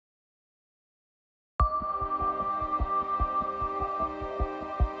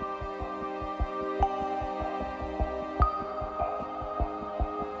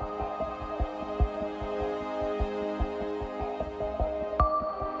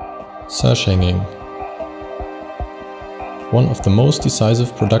Sash hanging. One of the most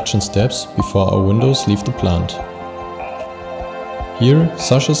decisive production steps before our windows leave the plant. Here,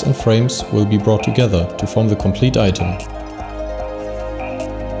 sashes and frames will be brought together to form the complete item.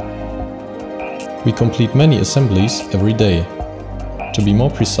 We complete many assemblies every day. To be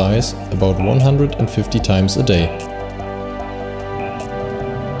more precise, about 150 times a day.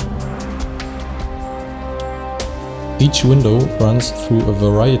 Each window runs through a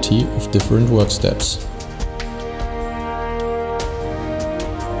variety of different work steps.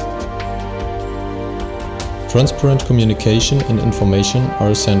 Transparent communication and information are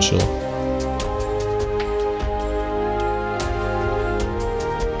essential.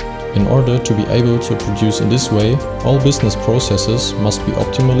 In order to be able to produce in this way, all business processes must be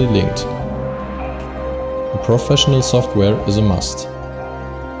optimally linked. A professional software is a must.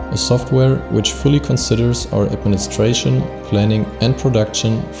 A software which fully considers our administration, planning and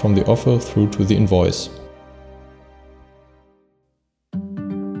production from the offer through to the invoice.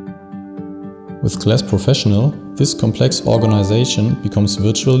 With Klaes Professional, this complex organization becomes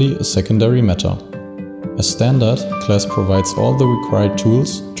virtually a secondary matter. As standard, Klaes provides all the required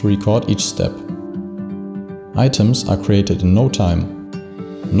tools to record each step. Items are created in no time,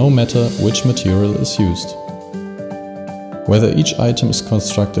 no matter which material is used. Whether each item is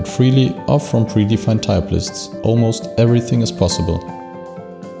constructed freely or from predefined type lists, almost everything is possible.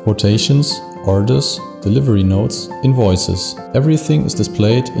 Quotations, orders, delivery notes, invoices, everything is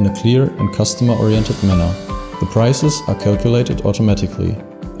displayed in a clear and customer-oriented manner. The prices are calculated automatically.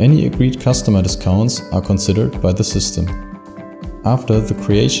 Any agreed customer discounts are considered by the system. After the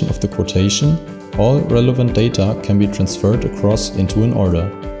creation of the quotation, all relevant data can be transferred across into an order.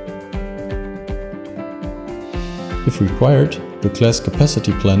 If required, the Klaes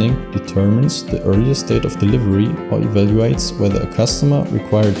capacity planning determines the earliest date of delivery or evaluates whether a customer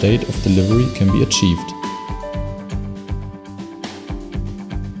required date of delivery can be achieved.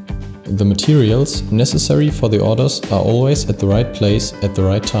 The materials necessary for the orders are always at the right place at the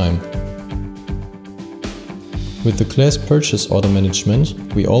right time. With the Klaes purchase order management,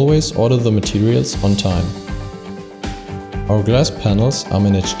 we always order the materials on time. Our glass panels are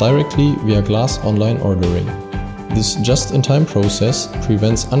managed directly via glass online ordering. This just-in-time process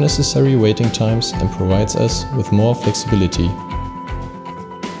prevents unnecessary waiting times and provides us with more flexibility.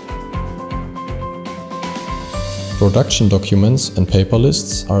 Production documents and paper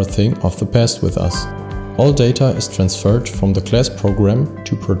lists are a thing of the past with us. All data is transferred from the Klaes program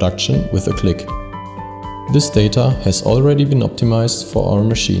to production with a click. This data has already been optimized for our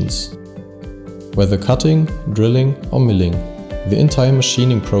machines. Whether cutting, drilling or milling, the entire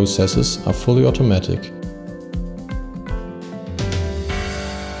machining processes are fully automatic.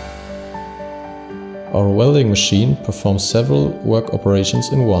 Our welding machine performs several work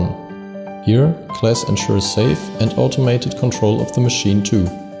operations in one. Here, Klaes ensures safe and automated control of the machine too.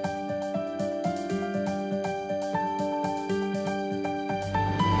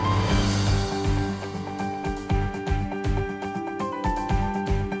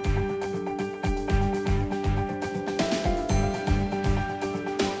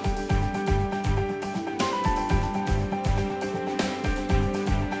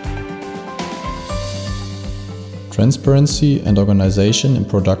 Transparency and organization in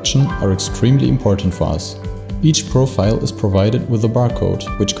production are extremely important for us. Each profile is provided with a barcode,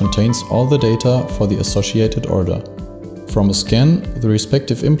 which contains all the data for the associated order. From a scan, the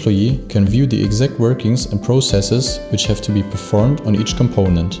respective employee can view the exact workings and processes which have to be performed on each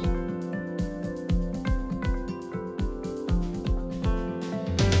component.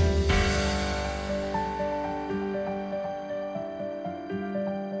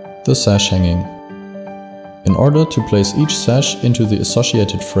 The sash hanging. In order to place each sash into the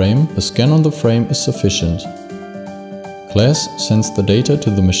associated frame, a scan on the frame is sufficient. Klaes sends the data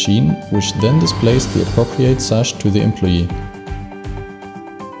to the machine, which then displays the appropriate sash to the employee.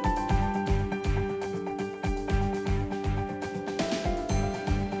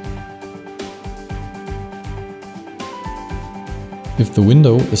 If the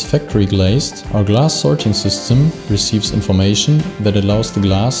window is factory glazed, our glass sorting system receives information that allows the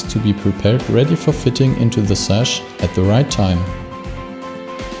glass to be prepared ready for fitting into the sash at the right time.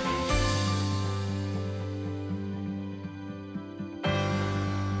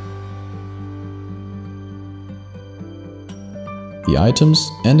 The items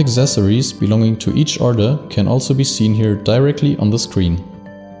and accessories belonging to each order can also be seen here directly on the screen.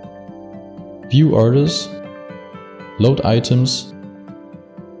 View orders, load items,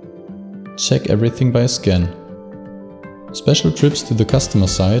 check everything by a scan. Special trips to the customer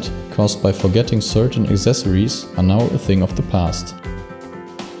site, caused by forgetting certain accessories, are now a thing of the past.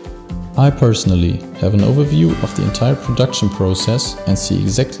 I personally have an overview of the entire production process and see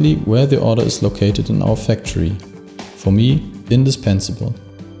exactly where the order is located in our factory. For me, indispensable.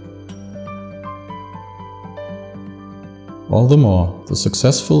 All the more, the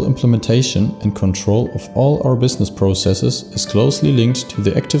successful implementation and control of all our business processes is closely linked to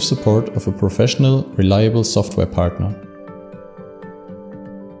the active support of a professional, reliable software partner.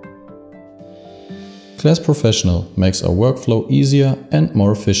 Klaes Professional makes our workflow easier and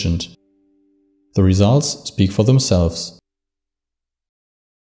more efficient. The results speak for themselves.